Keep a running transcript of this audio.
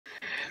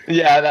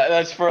Yeah,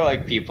 that's for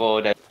like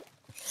people that.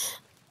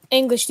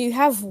 English, do you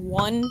have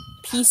one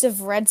piece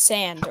of red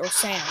sand or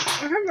sand?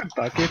 I have a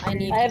bucket. I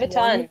need I have a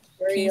ton.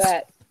 Where are you piece-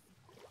 at?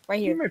 Right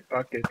Give me here. my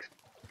bucket.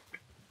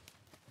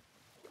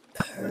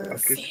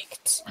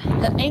 Perfect.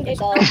 Hey, English.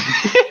 Paul.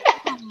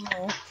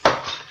 Oh,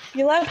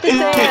 You left the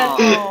sand.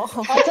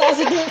 oh, I'll toss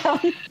it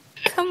down.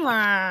 come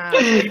on.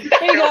 Here you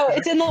go.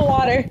 It's in the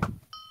water.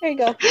 Here you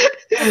go.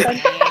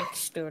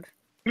 Thanks, dude.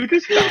 You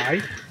just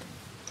die.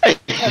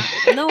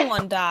 No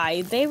one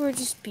died. They were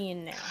just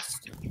being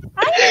nasty.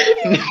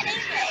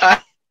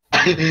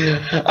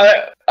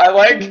 I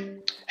like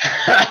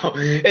how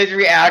his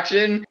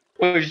reaction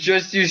was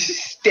just to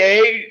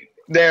stay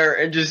there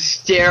and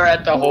just stare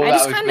at the hole I that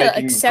just was kinda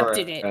making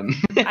accepted for it. him.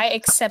 I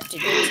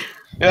accepted it.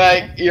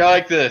 You're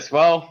like this.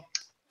 Well,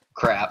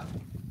 crap.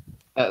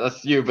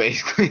 That's you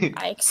basically.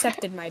 I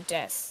accepted my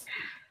death.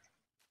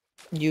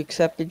 You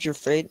accepted your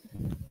fate?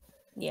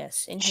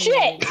 Yes. In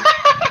Shit! humanity.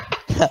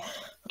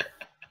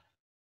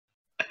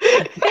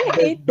 I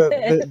hate But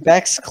this.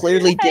 Bex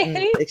clearly I didn't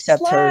hate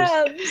accept hers.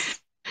 slabs.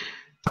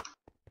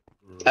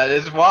 That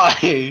is why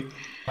you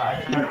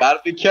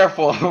gotta be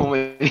careful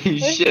when you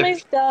Where's my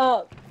shift.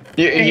 stuff?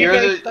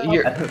 Here's guys a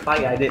here.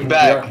 I didn't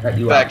Back, cut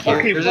you back out. here.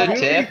 Okay, Here's a well,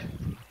 tip.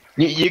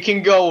 You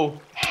can go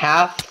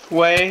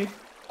halfway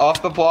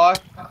off the block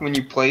when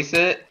you place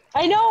it.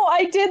 I know,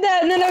 I did that,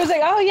 and then I was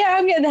like, oh yeah,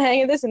 I'm getting the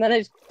hang of this, and then I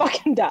just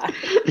fucking died.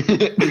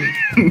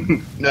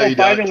 No, Oh, you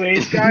by don't. the way,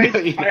 guys, No,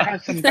 you I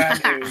have some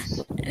bad news.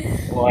 You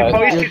What?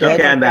 probably You're should dead. come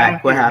Okay, I'm back. down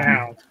What here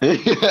happened? now.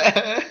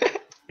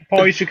 You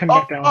probably should come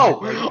back down. Oh,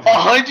 here right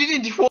now.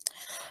 112.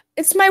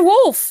 It's my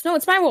wolf. No,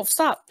 it's my wolf.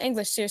 Stop.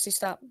 English, seriously,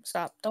 stop.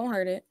 Stop. Don't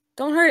hurt it.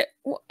 Don't hurt it.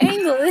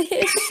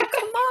 English,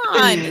 come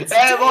on. It's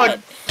Hey, dead. look,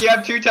 you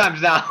have 2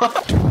 times now.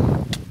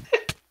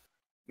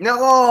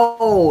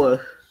 No!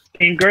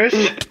 English?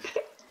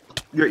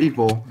 You're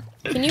evil.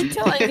 Can you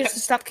tell English to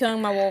stop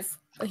killing my wolf?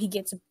 Or he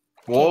gets a...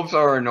 Wolves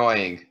are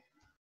annoying.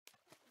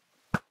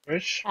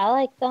 English? I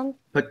like them.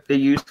 But they're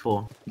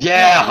useful.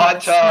 Yeah, No,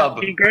 hot tub.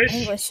 no. English?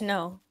 English,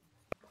 no.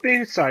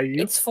 Inside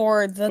you. It's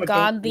for the But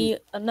don't- godly...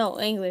 no,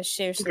 English,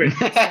 seriously.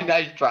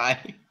 Nice try.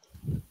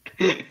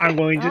 I'm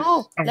going to.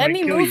 Oh, I'm let going me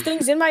to kill move you.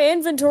 things in my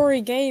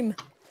inventory, game.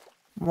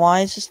 Why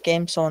is this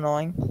game so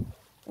annoying?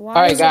 Why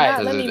Alright, is it guys.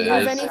 not let me move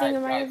Guys, anything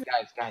in my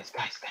inventory? Guys.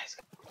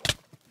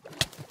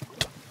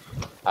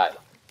 Alright.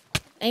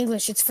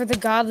 English, it's for the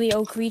godly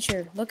oak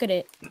creature. Look at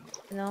it.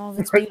 And all of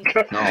its beauty.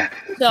 No.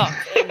 Suck,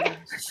 English.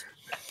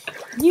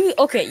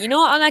 Okay, you know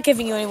what? I'm not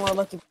giving you any more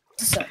lucky.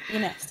 So, you're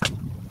next.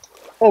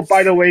 Oh,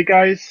 by the way,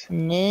 guys,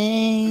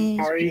 Sorry.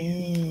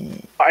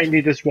 I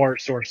need this water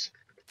source.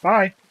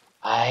 Bye.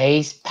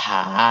 Ice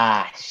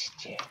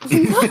pasture.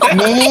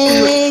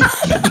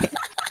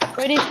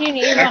 What if you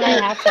need one?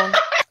 I have some.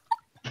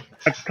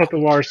 I put the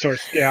water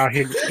source. Yeah,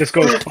 here. Just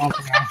go spawn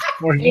for now.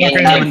 We're not In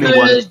gonna have the any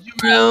water.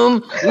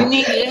 bedroom. We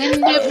need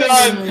in the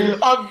bedroom.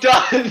 I'm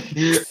done.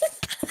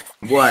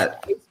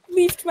 What?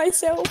 Leafed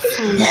myself.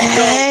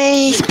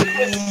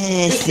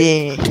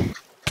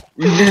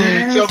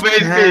 So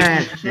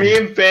basically, me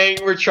and Bang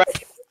were trying.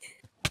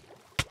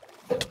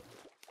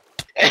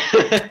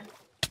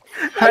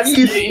 How do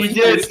you He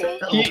did.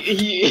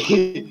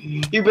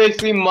 He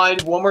basically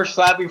mined one more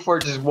slab before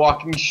just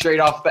walking straight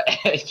off the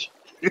edge.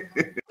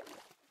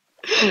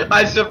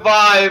 I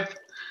survived.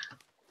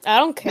 I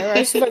don't care.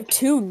 I survived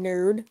too,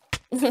 nerd.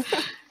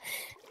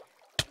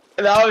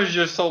 That was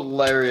just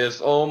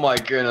hilarious. Oh my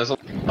goodness.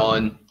 I'm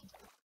done.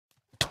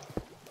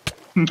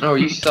 Oh,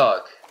 you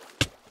suck.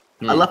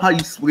 I love how you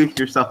squeezed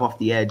yourself off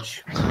the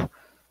edge.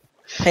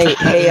 Hey, Wait,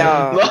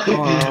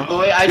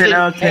 I Get did.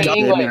 out, Hey, take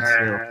English.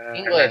 damage.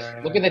 English,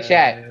 look in the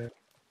chat.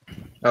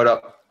 Hold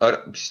up.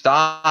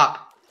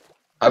 Stop.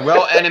 I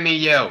will enemy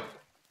you.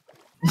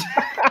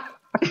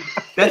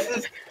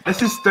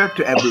 This is threat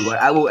to everyone.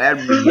 I will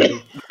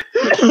enemy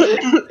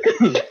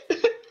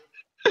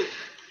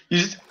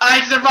you.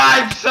 I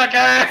survived,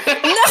 sucker.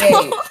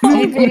 Hey,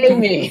 keep hitting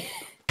me.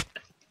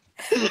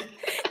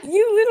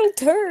 You little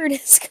turd.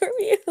 Screw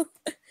you.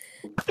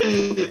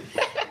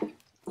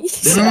 You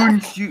suck.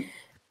 Don't you?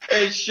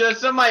 It's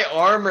just on my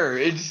armor.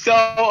 It's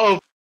so.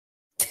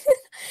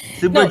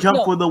 Super No, jump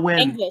no. for the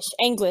win.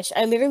 English.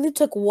 I literally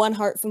took 1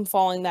 heart from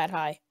falling that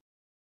high.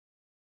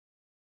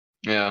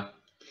 Yeah.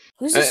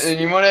 Who's this? And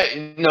you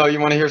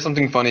wanna hear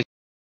something funny?